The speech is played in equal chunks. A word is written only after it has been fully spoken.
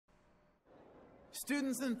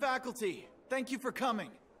Students and faculty, thank you for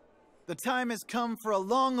coming. The time has come for a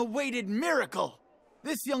long-awaited miracle.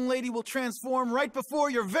 This young lady will transform right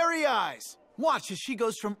before your very eyes. Watch as she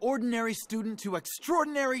goes from ordinary student to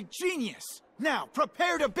extraordinary genius. Now,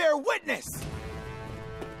 prepare to bear witness!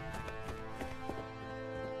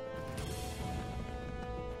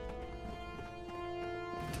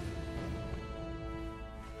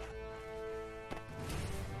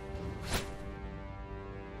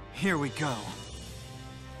 Here we go.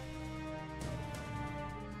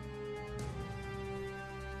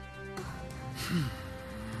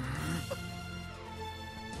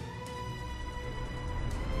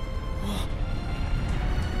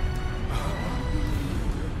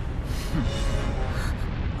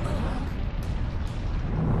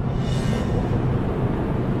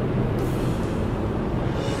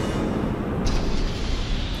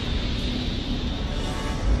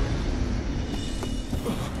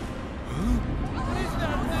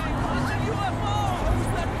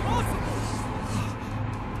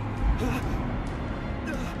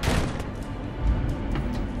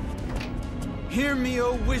 Hear me,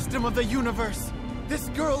 O wisdom of the universe! This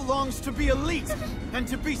girl longs to be elite, and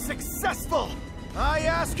to be successful! I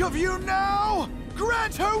ask of you now,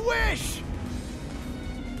 grant her wish!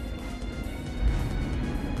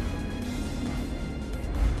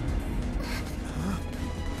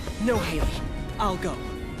 No, Haley. I'll go.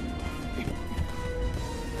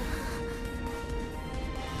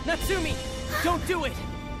 Natsumi! Don't do it!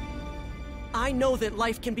 I know that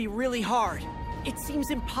life can be really hard. It seems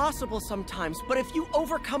impossible sometimes, but if you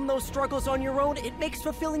overcome those struggles on your own, it makes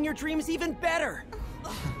fulfilling your dreams even better.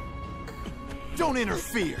 Don't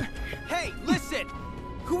interfere! Hey, listen!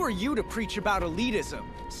 Who are you to preach about elitism?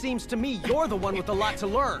 Seems to me you're the one with a lot to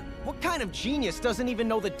learn. What kind of genius doesn't even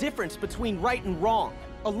know the difference between right and wrong?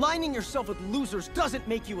 Aligning yourself with losers doesn't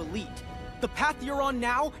make you elite. The path you're on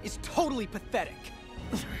now is totally pathetic.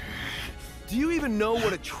 Do you even know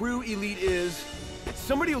what a true elite is?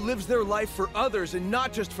 Somebody who lives their life for others and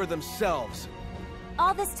not just for themselves.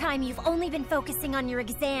 All this time you've only been focusing on your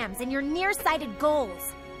exams and your nearsighted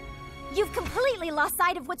goals. You've completely lost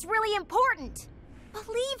sight of what's really important.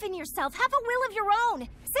 Believe in yourself, have a will of your own.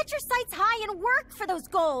 Set your sights high and work for those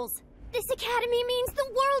goals. This academy means the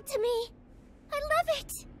world to me. I love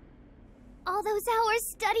it. All those hours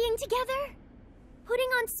studying together, putting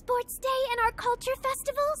on sports day and our culture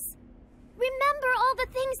festivals. Remember all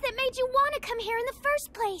the things that made you want to come here in the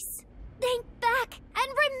first place. Think back and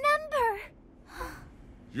remember.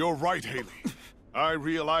 You're right, Haley. I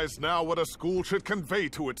realize now what a school should convey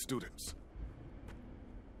to its students.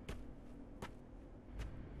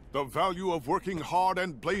 The value of working hard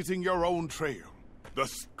and blazing your own trail. The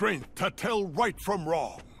strength to tell right from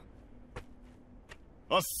wrong.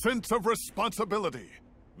 A sense of responsibility,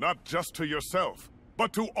 not just to yourself,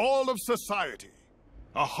 but to all of society.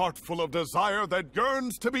 A heart full of desire that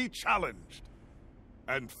yearns to be challenged.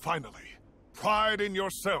 And finally, pride in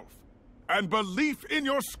yourself and belief in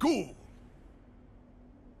your school.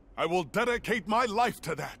 I will dedicate my life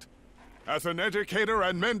to that, as an educator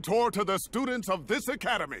and mentor to the students of this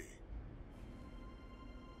academy.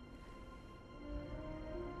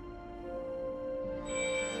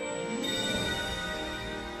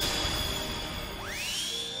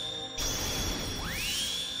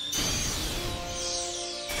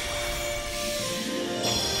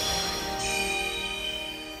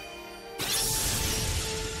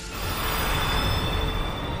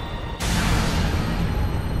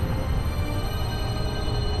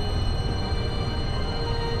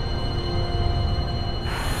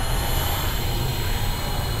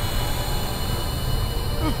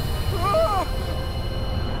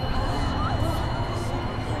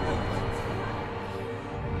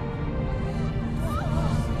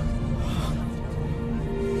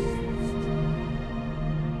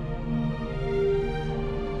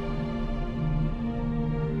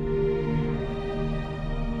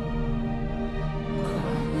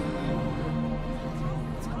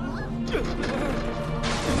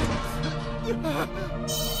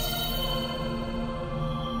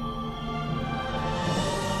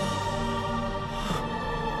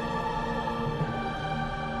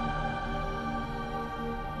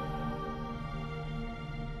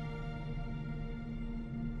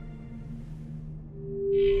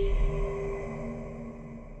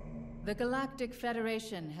 The Galactic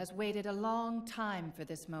Federation has waited a long time for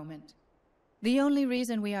this moment. The only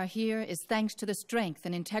reason we are here is thanks to the strength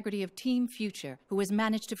and integrity of Team Future, who has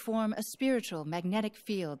managed to form a spiritual magnetic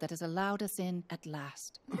field that has allowed us in at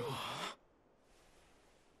last.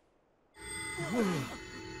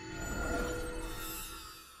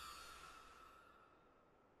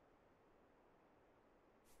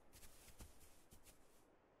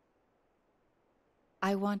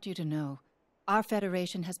 I want you to know, our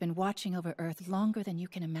Federation has been watching over Earth longer than you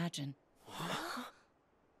can imagine.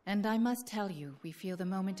 And I must tell you, we feel the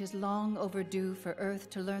moment is long overdue for Earth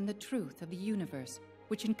to learn the truth of the universe,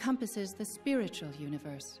 which encompasses the spiritual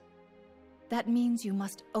universe. That means you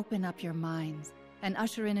must open up your minds and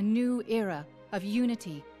usher in a new era of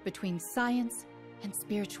unity between science and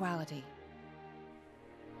spirituality.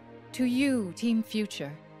 To you, Team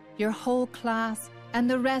Future, your whole class, and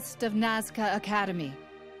the rest of Nazca Academy,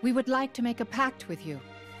 we would like to make a pact with you,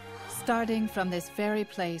 starting from this very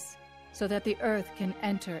place, so that the Earth can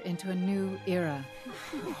enter into a new era.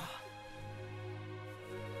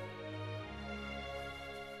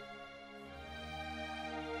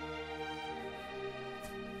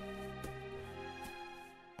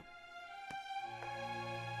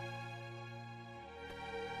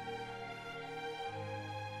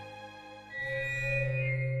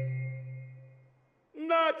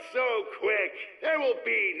 Not so quick. There will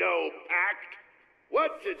be no pact.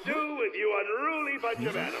 What to do with you unruly bunch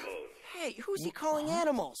of animals? Hey, who's he calling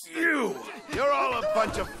animals? You! You're all a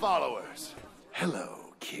bunch of followers.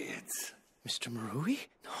 Hello, kids. Mr. Marui?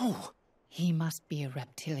 No. He must be a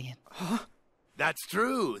reptilian. Huh? That's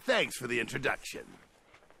true. Thanks for the introduction.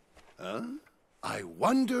 Huh? I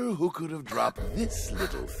wonder who could have dropped this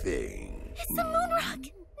little thing. It's the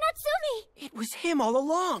Moonrock! Natsumi! It was him all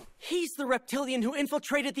along. He's the reptilian who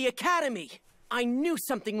infiltrated the Academy. I knew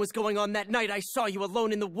something was going on that night I saw you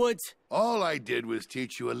alone in the woods. All I did was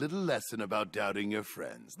teach you a little lesson about doubting your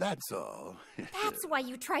friends. That's all. That's why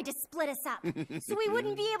you tried to split us up, so we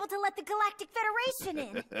wouldn't be able to let the Galactic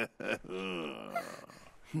Federation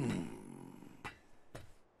in.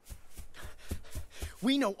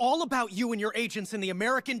 We know all about you and your agents in the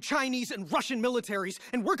American, Chinese, and Russian militaries,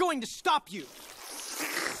 and we're going to stop you.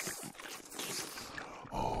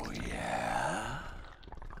 Oh, yeah?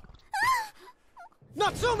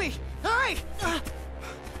 Natsumi! Hey!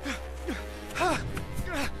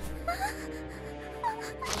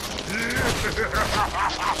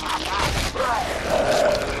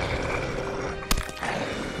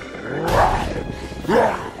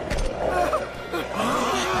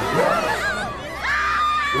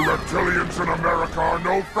 The Reptilians in America are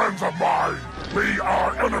no friends of mine. We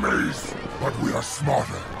are enemies. But we are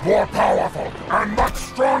smarter, more powerful, and much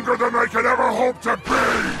stronger than they could ever hope to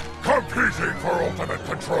be. Competing for ultimate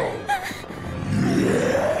control.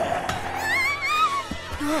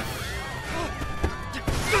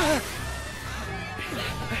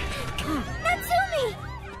 Natsumi!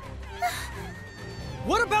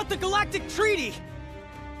 What about the Galactic Treaty?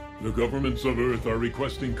 The governments of Earth are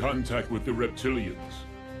requesting contact with the Reptilians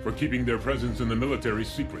for keeping their presence in the military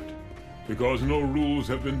secret. Because no rules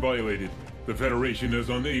have been violated, the Federation is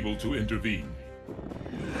unable to intervene.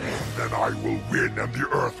 Then I will win and the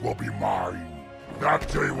Earth will be mine. That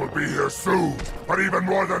day will be here soon. But even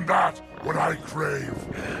more than that, what I crave.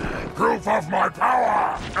 Proof of my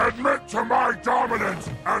power! Admit to my dominance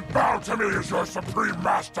and bow to me as your supreme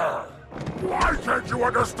master! Why can't you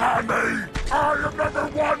understand me? I am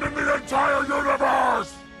 #1 in the entire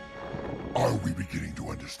universe! Are we beginning to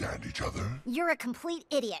understand each other? You're a complete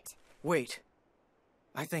idiot. Wait.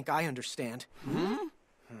 I think I understand.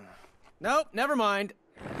 Nope, never mind.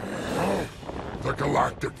 Oh, the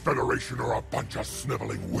Galactic Federation are a bunch of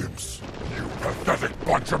sniveling wimps. You pathetic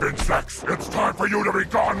bunch of insects! It's time for you to be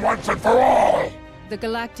gone once and for all! The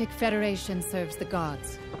Galactic Federation serves the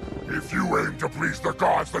gods. If you aim to please the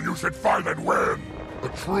gods, then you should fight and win! The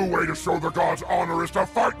true way to show the gods honor is to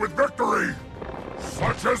fight with victory!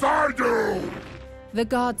 Such as I do! The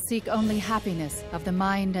gods seek only happiness of the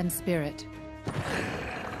mind and spirit.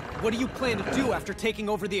 What do you plan to do after taking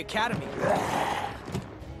over the Academy?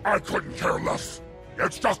 I couldn't care less.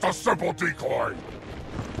 It's just a simple decoy.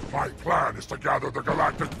 My plan is to gather the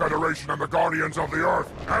Galactic Federation and the Guardians of the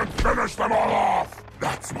Earth and finish them all off!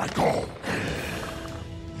 That's my goal.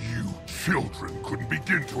 You children couldn't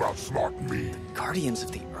begin to outsmart me. Guardians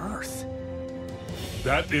of the Earth?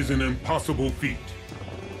 That is an impossible feat.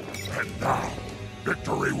 And now,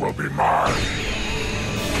 victory will be mine!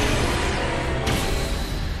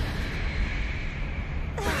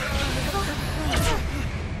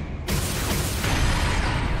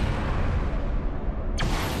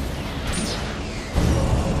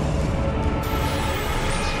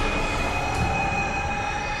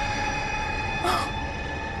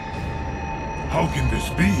 How can this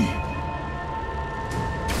be?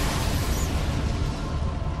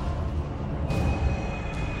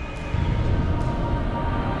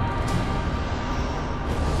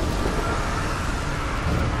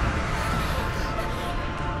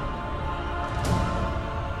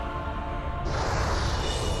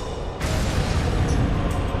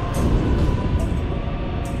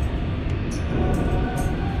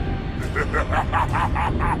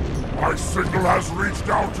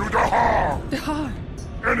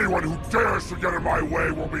 Anyone who dares to get in my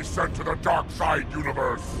way will be sent to the dark side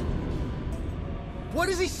universe. What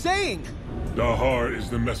is he saying? Dahar is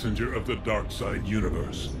the messenger of the dark side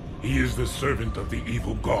universe. He is the servant of the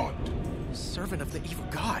evil god. Servant of the evil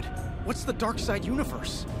god? What's the dark side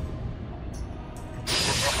universe?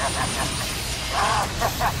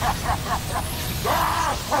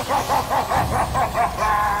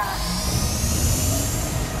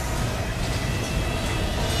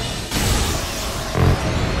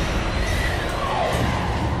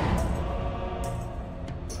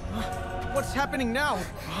 What's happening now?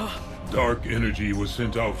 Dark energy was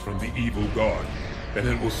sent out from the evil god, and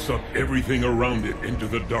it will suck everything around it into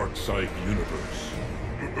the dark side universe.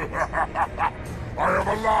 I have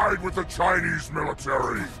allied with the Chinese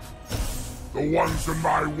military. The ones in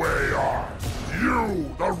my way are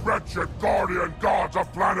you, the wretched guardian gods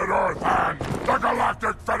of planet Earth, and the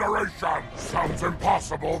Galactic Federation. Sounds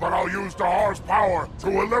impossible, but I'll use Dahar's power to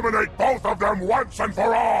eliminate both of them once and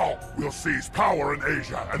for all. We'll seize power in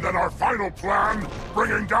Asia, and then our final plan,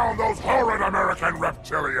 bringing down those horrid American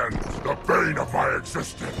reptilians, the bane of my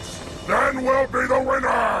existence. Then we'll be the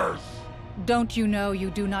winners! Don't you know you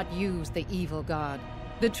do not use the evil god?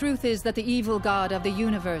 The truth is that the evil god of the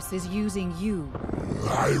universe is using you.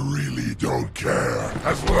 I really don't care,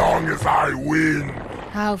 as long as I win.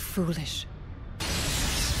 How foolish.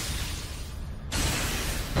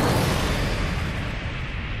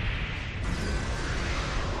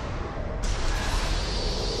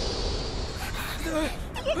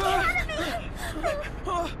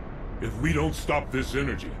 If we don't stop this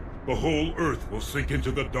energy, the whole Earth will sink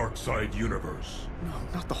into the dark side universe. No,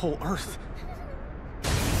 not the whole Earth.